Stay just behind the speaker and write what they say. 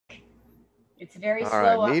It's very All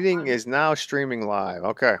right, slow meeting on. is now streaming live.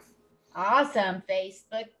 Okay. Awesome,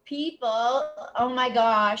 Facebook people. Oh my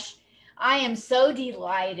gosh. I am so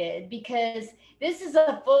delighted because this is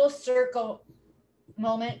a full circle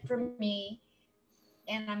moment for me.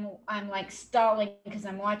 And I'm like stalling because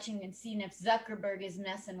I'm watching and seeing if Zuckerberg is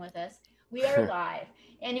messing with us. We are live.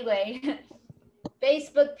 Anyway,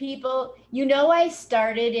 Facebook people, you know, I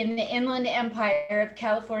started in the Inland Empire of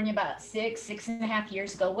California about 6.5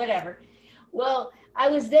 years ago, whatever. Well, I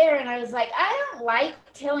was there and I was like, I don't like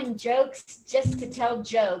telling jokes just to tell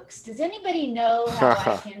jokes. Does anybody know how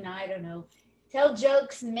I can, I don't know, tell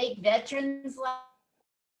jokes and make veterans laugh?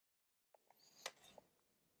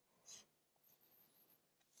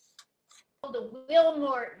 To Will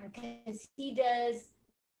Morton because he does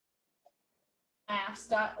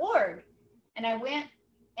laughs.org. And I went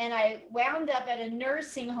and I wound up at a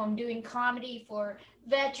nursing home doing comedy for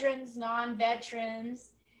veterans, non-veterans.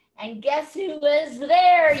 And guess who was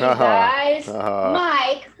there, you guys?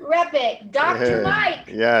 Mike Repik, Dr. Mike.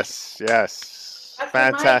 Yes, yes. Dr. Mike,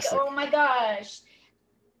 Fantastic. oh my gosh.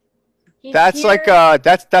 He's That's like here.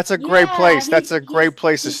 that's a great Yeah, place. That's a great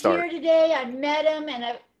place to he's start. here today. I met him and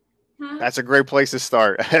I huh? That's a great place to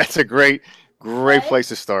start. That's a great What? place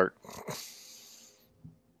to start.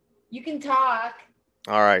 You can talk.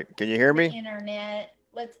 All right. Can you hear The me? internet.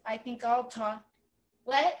 I think I'll talk.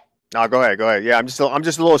 What? No, go ahead. Go ahead. Yeah, I'm just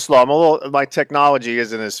a little slow. My technology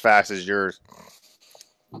isn't as fast as yours.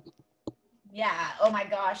 Yeah. Oh my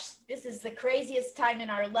gosh. This is the craziest time in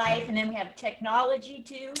our life. And then we have technology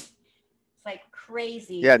too. It's like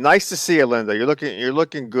crazy. Yeah, nice to see you, Linda. You're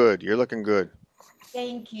looking good. You're looking good.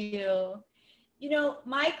 Thank you. You know,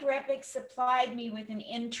 Mike Repik supplied me with an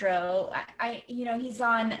intro. He's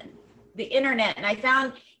on the internet and I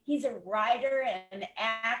found he's a writer and an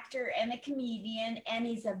actor and a comedian and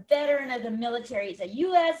he's a veteran of the military. He's a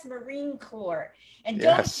U.S. Marine Corps. And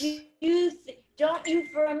Yes. don't you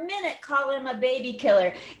for a minute call him a baby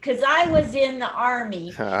killer because I was in the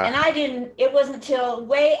army and it wasn't until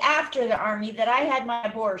way after the army that I had my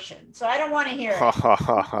abortion. So I don't want to hear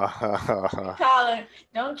it. Colin,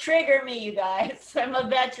 don't trigger me, you guys. I'm a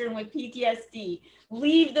veteran with PTSD.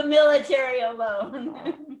 Leave the military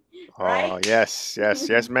alone. Oh, Right? yes, yes,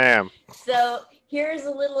 yes, ma'am. So here's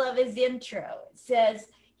a little of his intro. It says,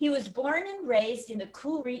 he was born and raised in the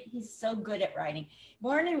he's so good at writing.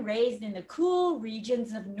 Born and raised in the cool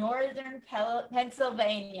regions of northern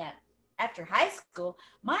Pennsylvania. After high school,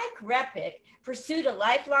 Mike Repik pursued a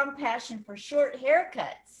lifelong passion for short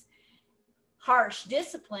haircuts, harsh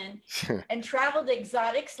discipline, and traveled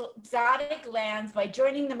exotic lands by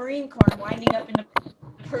joining the Marine Corps and winding up in the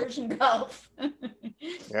Persian Gulf.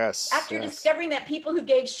 Yes, After yes. discovering that people who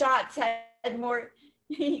gave shots had more,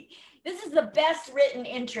 this is the best written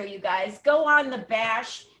intro, you guys. Go on the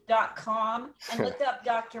bash.com and look up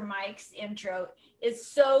Dr. Mike's intro. It's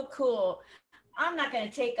so cool. I'm not going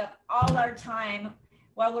to take up all our time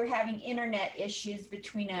while we're having internet issues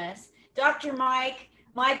between us. Dr. Mike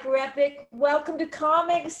Repik, welcome to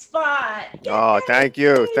Comic Spot. Oh, thank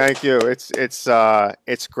you, thank you. It's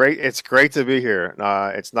great. It's great to be here.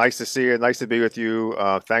 It's nice to see you. Nice to be with you.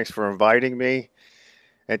 Thanks for inviting me.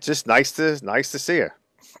 It's just nice to see you.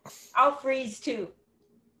 I'll freeze too.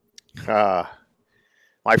 Uh,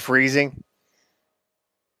 my freezing.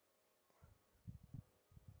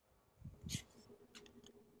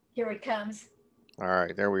 Here it comes. All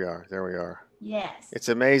right, there we are. There we are. Yes. It's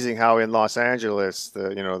amazing how in Los Angeles,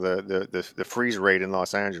 the freeze rate in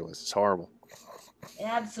Los Angeles is horrible.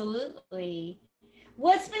 Absolutely.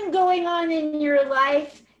 What's been going on in your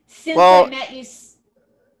life since I Well, met you?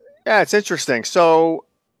 yeah, it's interesting. So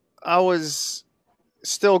I was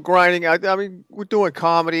still grinding. I mean, we're doing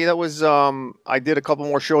comedy. That was I did a couple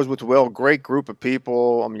more shows with Will. Great group of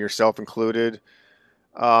people. Yourself included.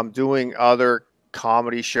 Doing other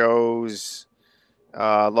comedy shows,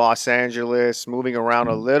 Los Angeles, moving around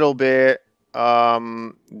a little bit.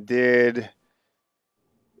 Um, did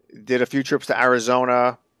did a few trips to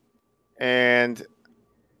Arizona, and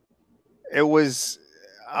it was.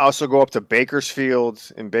 I also go up to Bakersfield.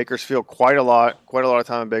 In Bakersfield, quite a lot of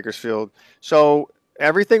time in Bakersfield. So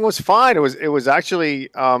everything was fine. It was actually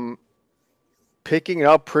picking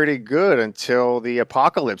up pretty good until the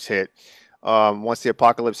apocalypse hit. Once the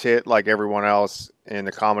apocalypse hit, like everyone else in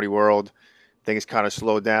the comedy world, things kind of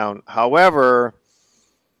slowed down. However,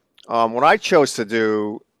 what I chose to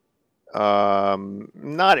do,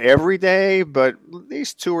 not every day, but at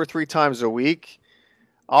least 2 or 3 times a week,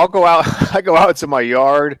 I'll go out. I go out to my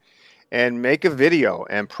yard and make a video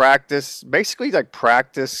and practice, basically like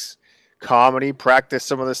practice comedy, practice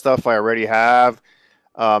some of the stuff I already have,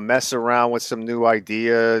 mess around with some new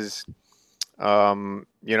ideas,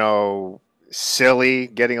 You know, silly,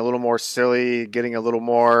 getting a little more silly, getting a little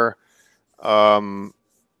more um,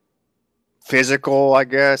 physical, I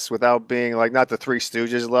guess, without being like not the Three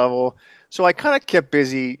Stooges level. So I kind of kept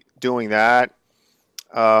busy doing that.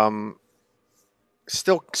 Um,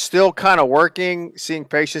 still kind of working, seeing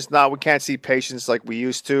patients. Now we can't see patients like we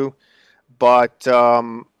used to, but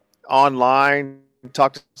online,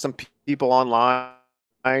 talk to some people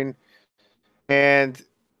online, and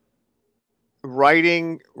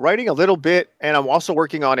writing a little bit. And I'm also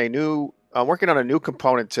working on a new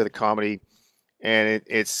component to the comedy, and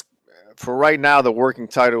it's for right now. The working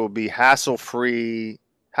title will be hassle free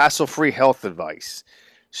health advice.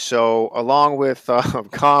 So along with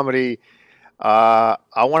comedy, I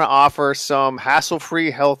want to offer some hassle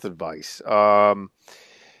free health advice.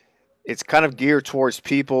 It's kind of geared towards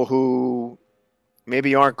people who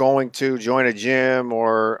maybe aren't going to join a gym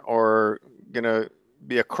or gonna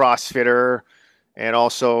be a CrossFitter, and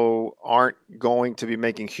also aren't going to be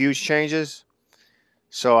making huge changes.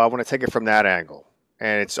 So I want to take it from that angle,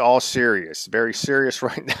 and it's all serious, very serious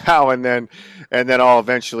right now, and then I'll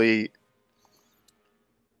eventually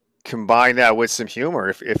combine that with some humor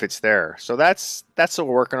if it's there. So that's what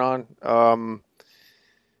we're working on.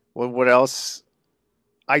 What else?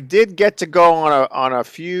 I did get to go on a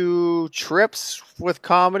few trips with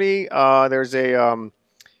comedy. There's a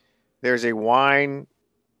wine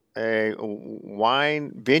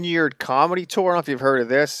vineyard comedy tour. I don't know if you've heard of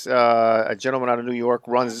this. A gentleman out of New York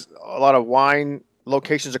runs a lot of wine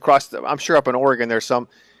locations across. I'm sure up in Oregon there's some.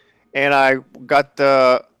 And I got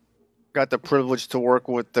the privilege to work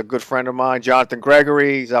with a good friend of mine, Jonathan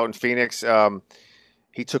Gregory. He's out in Phoenix.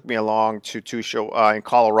 He took me along to two show in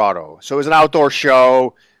Colorado. So it was an outdoor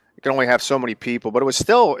show. You can only have so many people, but it was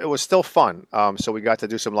still fun. So we got to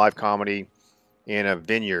do some live comedy in a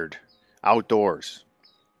vineyard outdoors.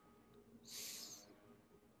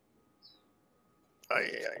 Ay,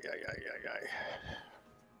 ay, ay, ay, ay, ay.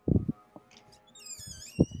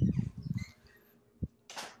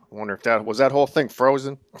 I wonder if that whole thing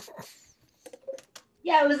frozen.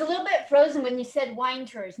 Yeah, it was a little bit frozen when you said wine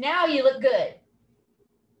tours. Now you look good.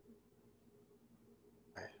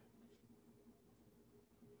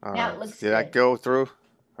 Now it looks Did that good. go through?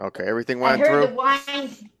 Okay, everything I went heard through. I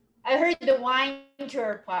heard the wine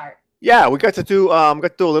tour part. Yeah, we got to do a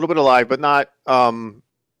little bit of live, but not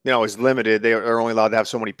it's limited. They're only allowed to have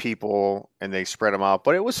so many people, and they spread them out.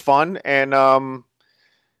 But it was fun, and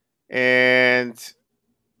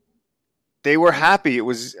they were happy. It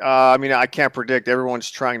was. I mean, I can't predict. Everyone's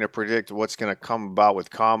trying to predict what's going to come about with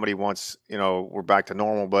comedy once we're back to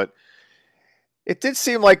normal. But it did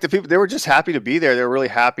seem like the people, they were just happy to be there. They were really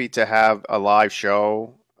happy to have a live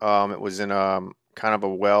show. It was in kind of a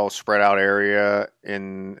well spread out area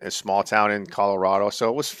in a small town in Colorado, so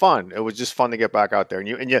it was fun. It was just fun to get back out there,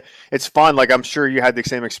 it's fun. Like I'm sure you had the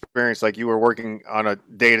same experience. Like you were working on a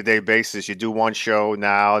day to day basis. You do one show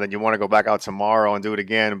now, then you want to go back out tomorrow and do it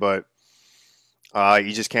again, but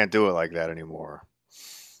you just can't do it like that anymore.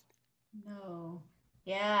 No.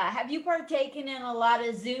 Yeah. Have you partaken in a lot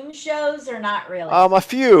of Zoom shows or not really? A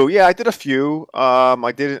few. Yeah, I did a few.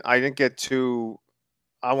 I didn't get too.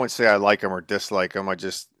 I wouldn't say I like them or dislike them. I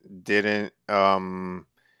just didn't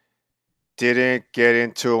didn't get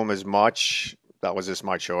into them as much. That was just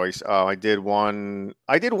my choice. I did one.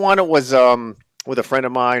 I did one. It was with a friend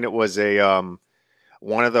of mine. It was a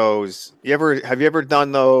one of those. Have you ever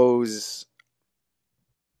done those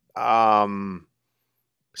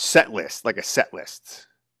set list, like a set list?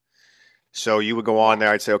 So you would go on there.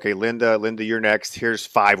 I'd say, okay, Linda, you're next. Here's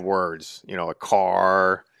 5 words. A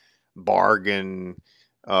car, bargain,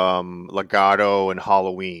 legato, and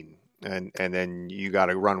Halloween, and then you got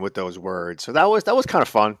to run with those words. So that was kind of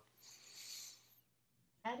fun.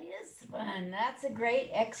 That is fun. That's a great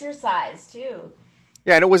exercise too.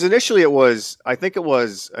 Yeah, and I think it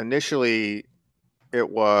was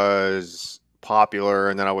popular,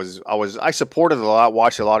 and then I supported it a lot,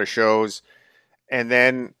 watched a lot of shows, and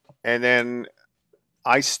then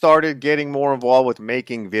I started getting more involved with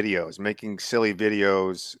making videos, making silly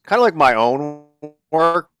videos, kind of like my own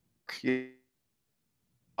work.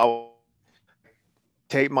 I'll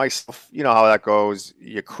tape myself. You know how that goes.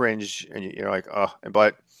 You cringe, and you're like, oh.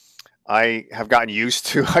 But I have gotten used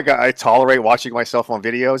to. I tolerate watching myself on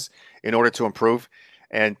videos in order to improve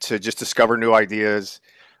and to just discover new ideas.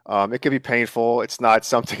 It can be painful. It's not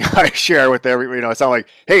something I share with It's not like,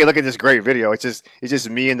 hey, look at this great video. It's just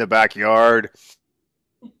me in the backyard,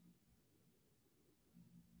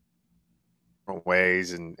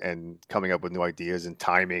 ways and coming up with new ideas and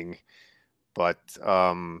timing. But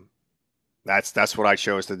that's what I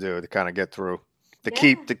chose to do to kind of get through, to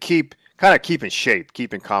keep kind of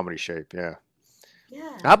keeping comedy shape. Yeah.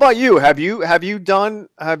 Yeah. How about you? Have you done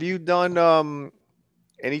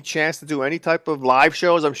any chance to do any type of live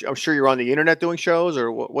shows? I'm sure you're on the internet doing shows,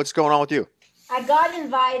 or what's going on with you? I got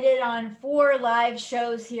invited on 4 live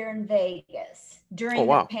shows here in Vegas Oh during the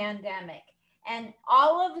wow. pandemic. And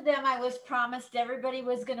all of them, I was promised everybody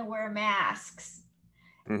was going to wear masks,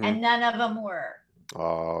 Mm-hmm. and none of them were.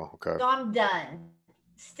 Oh, okay. So I'm done.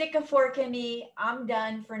 Stick a fork in me. I'm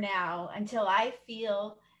done for now until I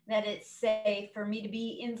feel that it's safe for me to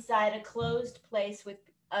be inside a closed place with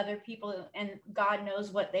other people, and God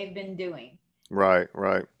knows what they've been doing. Right.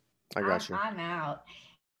 I got you. I'm out.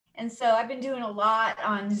 And so I've been doing a lot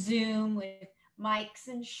on Zoom with mics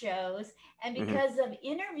and shows. And Mm-hmm. because of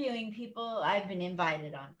interviewing people, I've been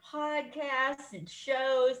invited on podcasts and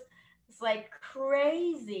shows. It's like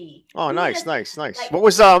crazy. Oh, Who would nice. have, like, What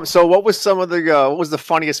was so what was some of the what was the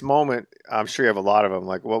funniest moment? I'm sure you have a lot of them.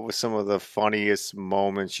 Like, what was some of the funniest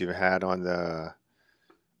moments you've had on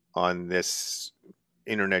this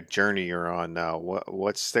internet journey you're on now?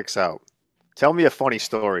 What sticks out? Tell me a funny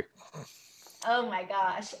story. oh my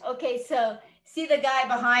gosh. Okay, so see the guy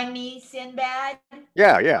behind me, Sinbad, on the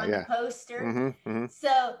Yeah. poster? Mm-hmm.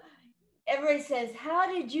 So everybody says,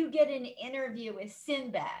 how did you get an interview with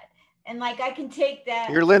Sinbad? And like, I can take that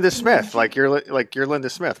You're Linda into Smith, like you're Linda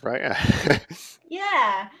Smith, right?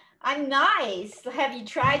 yeah, I'm nice. Have you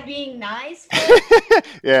tried being nice?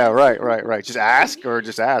 Yeah, right. Just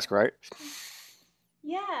ask, right?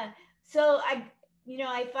 Yeah. So I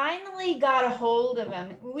finally got a hold of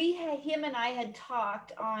him. Him and I had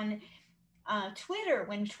talked on Twitter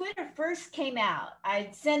when Twitter first came out.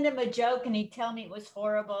 I'd send him a joke and he'd tell me it was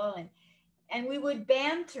horrible, and we would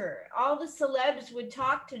banter. All the celebs would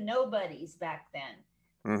talk to nobodies back then.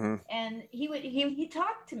 Mm-hmm. And he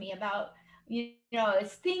talked to me about, I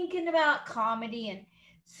was thinking about comedy. And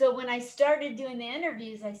so when I started doing the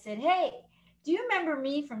interviews, I said, hey, do you remember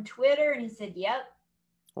me from Twitter? And he said, yep,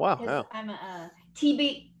 Wow. because Yeah. I'm a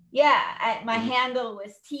TB. Yeah, my Mm-hmm. handle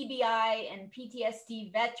was TBI and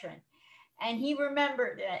PTSD veteran. And he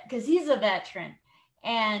remembered it because he's a veteran.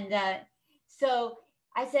 And so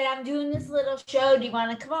I said, I'm doing this little show. Do you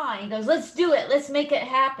want to come on? He goes, let's do it. Let's make it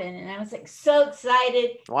happen. And I was like so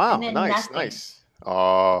excited. And Wow. then Nice. nothing Nice.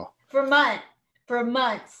 Oh. for months.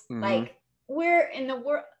 Mm-hmm. Like, where in the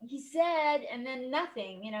world? He said, and then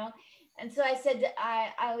nothing. And so I said,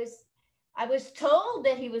 I was told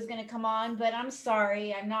that he was going to come on, but I'm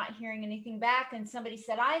sorry, I'm not hearing anything back. And somebody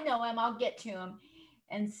said, I know him. I'll get to him.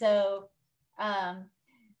 And so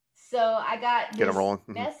I got Get this them rolling.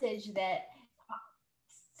 Mm-hmm. message that,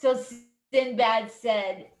 so Sinbad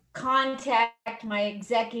said, contact my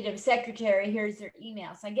executive secretary. Here's her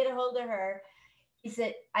email. So I get a hold of her. I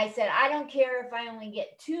said, I don't care if I only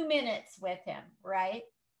get 2 minutes with him, right?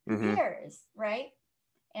 Mm-hmm. Who cares, right?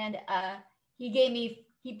 And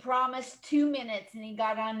he promised 2 minutes, and he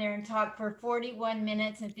got on there and talked for 41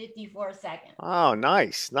 minutes and 54 seconds. Oh,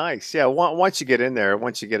 nice. Yeah. Once you get in there,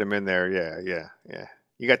 once you get him in there, yeah.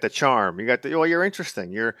 You got the charm. You got you're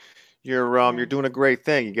interesting. You're doing a great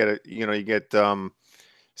thing. You get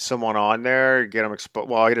someone on there, get him exposed.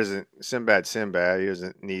 Well, he doesn't. Sinbad. He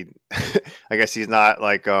doesn't need. I guess he's not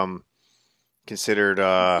like considered.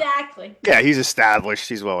 Exactly. Yeah, he's established.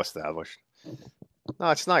 He's well established. No,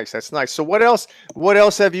 it's nice. That's nice. So what else? What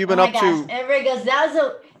else have you been up to? Everybody goes, that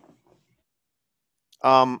was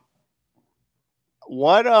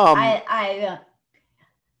What I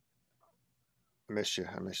missed you.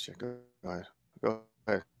 Go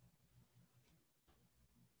ahead.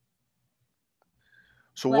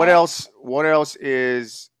 So what else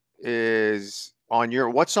is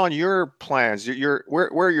what's on your plans? You're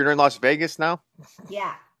in Las Vegas now?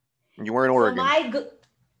 Yeah. And you were in Oregon.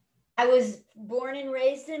 I was born and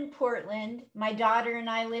raised in Portland. My daughter and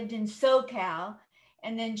I lived in SoCal,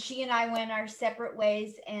 and then she and I went our separate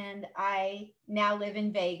ways, and I now live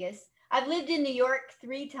in Vegas. I've lived in New York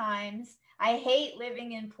 3 times. I hate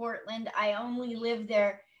living in Portland. I only live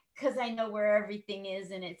there because I know where everything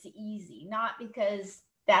is and it's easy, not because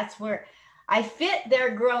that's where I fit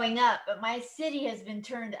there growing up, but my city has been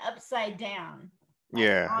turned upside down.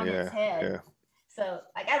 On its head. Yeah. So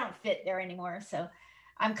like, I don't fit there anymore. So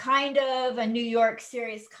I'm kind of a New York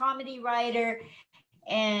serious comedy writer,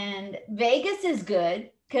 and Vegas is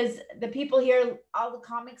good because the people here, all the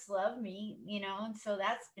comics love me, and so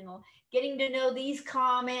that's been getting to know these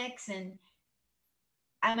comics, and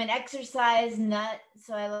I'm an exercise nut,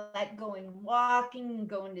 so I like walking,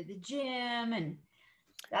 going to the gym, and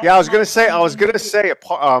I was gonna say,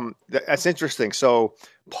 that's interesting. So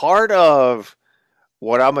part of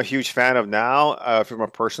what I'm a huge fan of now, from a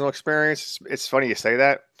personal experience, it's funny you say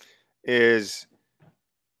that, is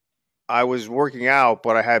I was working out,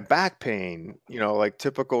 but I had back pain, like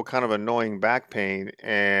typical kind of annoying back pain.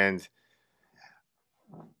 And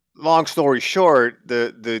long story short,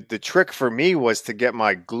 the trick for me was to get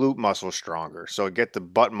my glute muscle stronger. So get the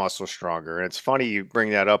butt muscle stronger. And it's funny you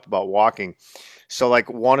bring that up about walking. So like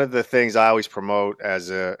one of the things I always promote as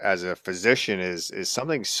a physician is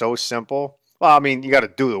something so simple. Well, I mean, you got to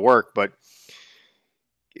do the work, but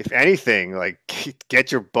if anything, like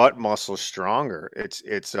get your butt muscle stronger.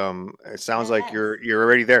 It sounds like Yes. you're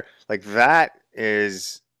already there. Like that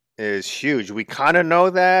is huge. We kind of know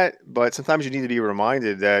that, but sometimes you need to be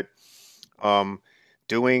reminded that um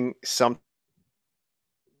doing some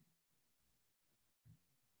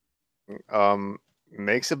um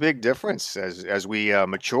makes a big difference as we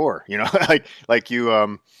mature, like you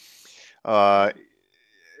uh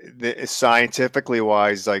scientifically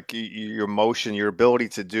wise, like your motion, your ability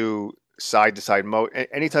to do side to side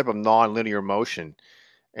any type of non-linear motion.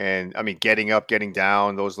 And I mean, getting up, getting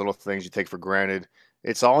down, those little things you take for granted,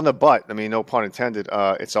 it's all in the butt. I mean, no pun intended.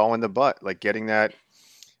 It's all in the butt, like getting that,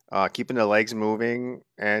 keeping the legs moving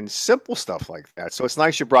and simple stuff like that. So it's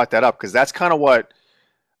nice you brought that up because that's kind of what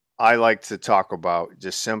I like to talk about.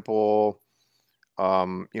 Just simple,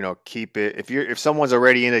 keep it. If someone's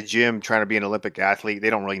already in a gym trying to be an Olympic athlete, they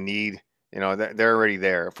don't really need, they're already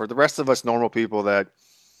there. For the rest of us normal people that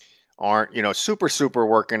aren't, super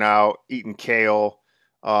working out, eating kale,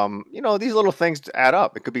 these little things add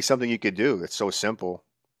up. It could be something you could do that's so simple,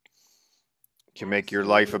 can make your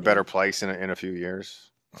life a better Absolutely. place in a few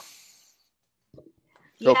years.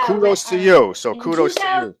 So Yeah. kudos to you. So In kudos to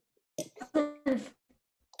 2000, you.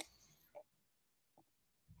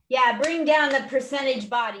 yeah, bring down the percentage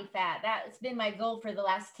body fat. That's been my goal for the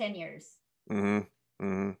last 10 years. Mm-hmm.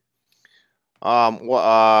 Mm-hmm.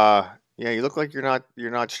 Well, yeah, you look like you're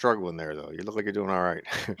not struggling there though. You look like you're doing all right.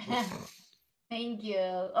 Thank you.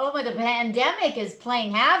 Oh, but the pandemic is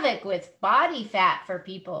playing havoc with body fat for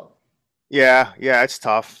people. Yeah, yeah, it's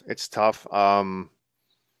tough. It's tough.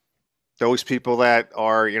 Those people that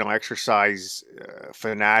are, exercise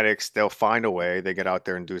fanatics, they'll find a way. They get out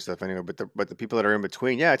there and do stuff anyway. But the people that are in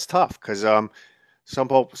between, yeah, it's tough because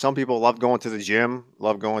some people love going to the gym,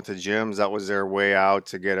 love going to gyms. That was their way out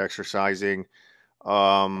to get exercising.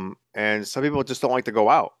 And some people just don't like to go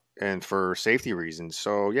out and for safety reasons.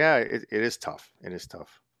 So yeah, it is tough. It is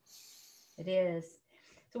tough. It is.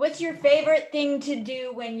 So, what's your favorite thing to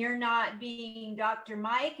do when you're not being Dr.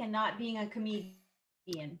 Mike and not being a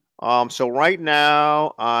comedian? So right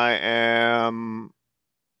now I am.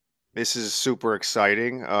 This is super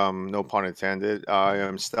exciting. No pun intended. I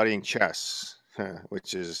am studying chess,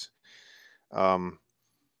 which is um,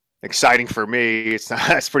 exciting for me. It's not.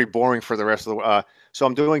 That's pretty boring for the rest of the. So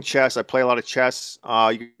I'm doing chess. I play a lot of chess.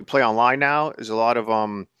 You can play online now. There's a lot of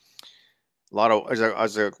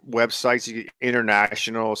as a websites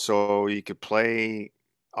international, so you could play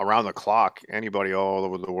around the clock. Anybody all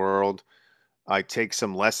over the world. I take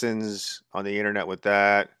some lessons on the internet with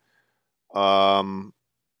that. Um,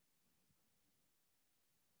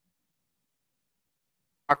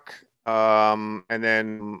 and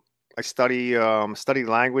then I study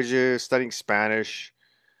languages, studying Spanish.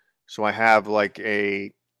 So I have like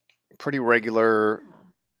a pretty regular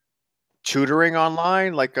tutoring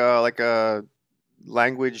online, like a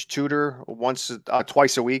language tutor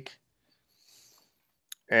twice a week,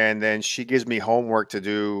 and then she gives me homework to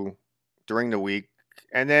do during the week.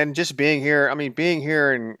 And then just being here, I mean, being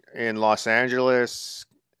here in Los Angeles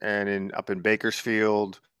and in up in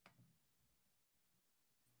Bakersfield,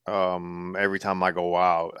 every time I go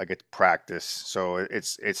out, I get to practice. So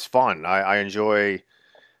it's fun. I enjoy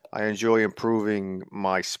improving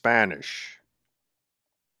my Spanish.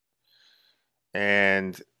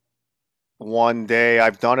 And one day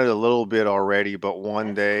I've done it a little bit already, but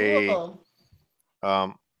one That's day, cool.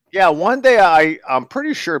 um, yeah, one day I'm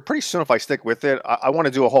pretty sure pretty soon if I stick with it, I want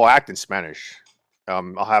to do a whole act in Spanish.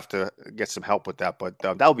 I'll have to get some help with that, but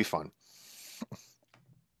that'll be fun.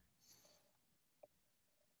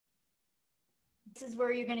 This is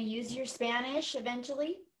where you're going to use your Spanish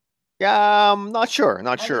eventually, Yeah, I'm not sure.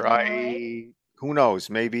 Not other sure. than LA. Who knows?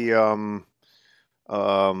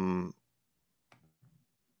 Um,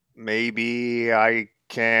 maybe I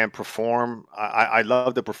can perform. I'd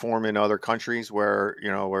love to perform in other countries where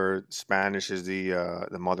Spanish is the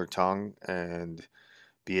mother tongue and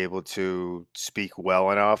be able to speak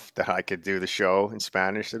well enough that I could do the show in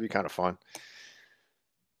Spanish. That'd be kind of fun.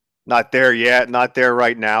 Not there yet, not there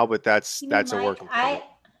right now, but that's You know, that's a Mike, work in progress. I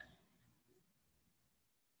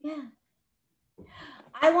yeah,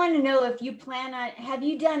 I want to know if you plan on, have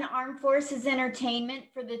you done Armed Forces entertainment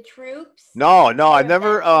for the troops No, no, for I've a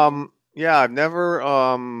never. veteran? Yeah,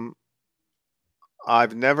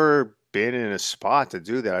 I've never been in a spot to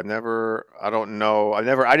do that. I've never. I don't know. I've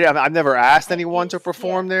never asked anyone to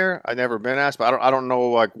perform Yeah. there. I've never been asked, but I don't know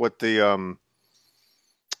like what the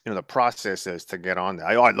the process is to get on there.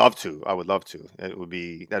 I'd love to. I would love to.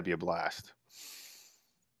 That'd be a blast.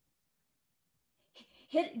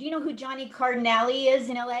 Do you know who Johnny Cardinale is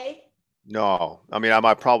in LA? No, I mean I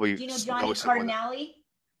might probably Do you know know Johnny someone. Cardinale?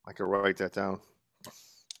 I could write that down.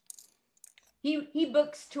 He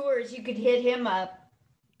books tours. You could hit him up.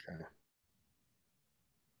 Okay.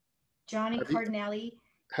 Johnny Have you Cardinale.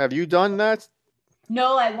 have you done that?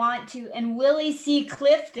 No, I want to. And Willie C.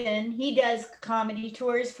 Clifton, he does comedy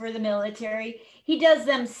tours for the military. He does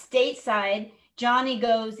them stateside. Johnny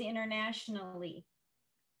goes internationally.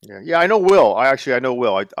 Yeah, yeah, I know Will. I know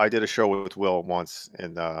Will. I did a show with Will once,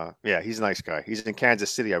 and yeah, he's a nice guy. He's in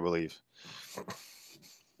Kansas City, I believe.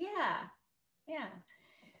 Yeah, yeah.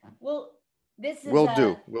 Well, this is Will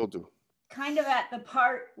do. Will do. kind of at the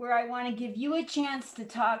part where I want to give you a chance to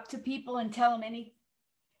talk to people and tell them you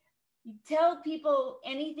tell people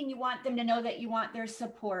anything you want them to know, that you want their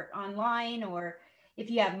support online, or if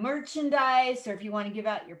you have merchandise, or if you want to give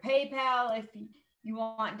out your PayPal, if you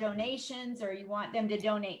want donations, or you want them to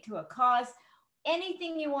donate to a cause,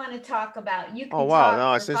 anything you want to talk about, you Oh can wow, talk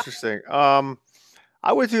no, for it's five. interesting.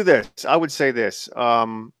 I would do this. I would say this.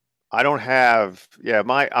 I don't have. Yeah,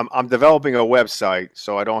 I'm developing a website,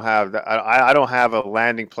 so I don't have that. I don't have a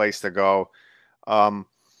landing place to go. Um,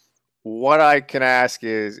 what I can ask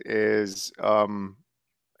is as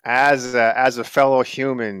a fellow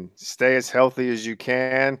human, stay as healthy as you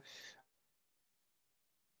can.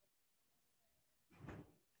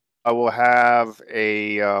 I will have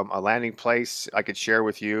a landing place I could share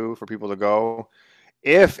with you for people to go.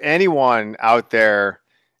 If anyone out there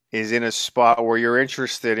is in a spot where you're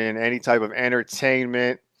interested in any type of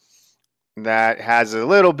entertainment that has a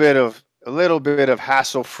little bit of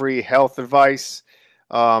hassle-free health advice,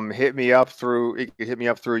 hit me up through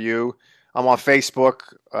you. I'm on Facebook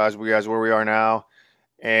as where we are now,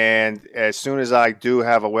 and as soon as I do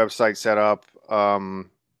have a website set up,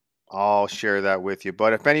 I'll share that with you.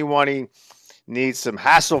 But if anyone needs some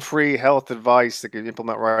hassle-free health advice that can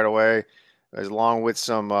implement right away, along with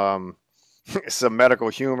some some medical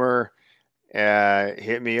humor,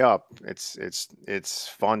 hit me up. It's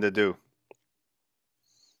fun to do.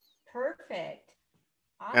 Perfect.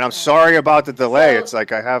 And I'm Awesome. sorry about the delay. It's So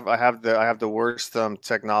like I have the worst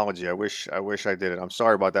technology. I wish I did it. I'm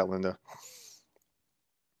sorry about that, Linda.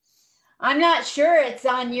 I'm not sure it's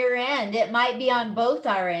on your end. It might be on both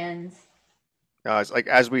our ends. It's like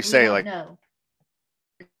as we We say, don't like know.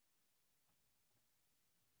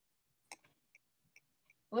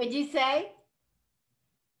 What'd you say?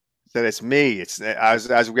 that it's me. It's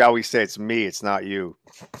as we always say, it's me. It's not you.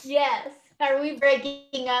 Yes. Are we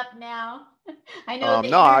breaking up now? I know the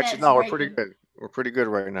No, actually, internet's no. We're pretty breaking. good. We're pretty good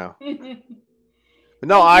right now. Thank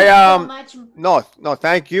No, you so much. no,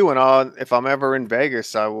 thank you. And if I'm ever in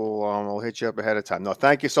Vegas, I'll hit you up ahead of time. No,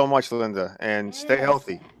 thank you so much, Linda, and stay Yes.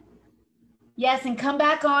 healthy. Yes, and come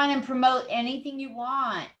back on and promote anything you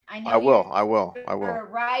want. I know I will. you're I will. I a will.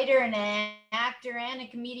 writer and an actor and a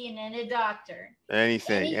comedian and a doctor.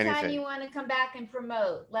 Anything, Anytime anything. you want to come back and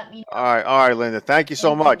promote, let me know. All right, Linda. Thank you so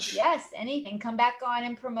Thank you. much. Yes, anything. Come back on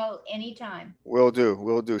and promote anytime. Will do.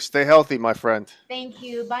 Will do. Stay healthy, my friend. Thank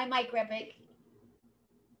you. Bye, Mike Repik.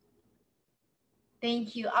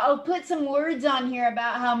 Thank you. I'll put some words on here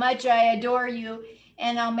about how much I adore you,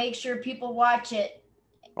 and I'll make sure people watch it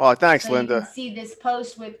Oh, so thanks, you can Linda. see this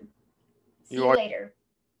post with. See You you are later.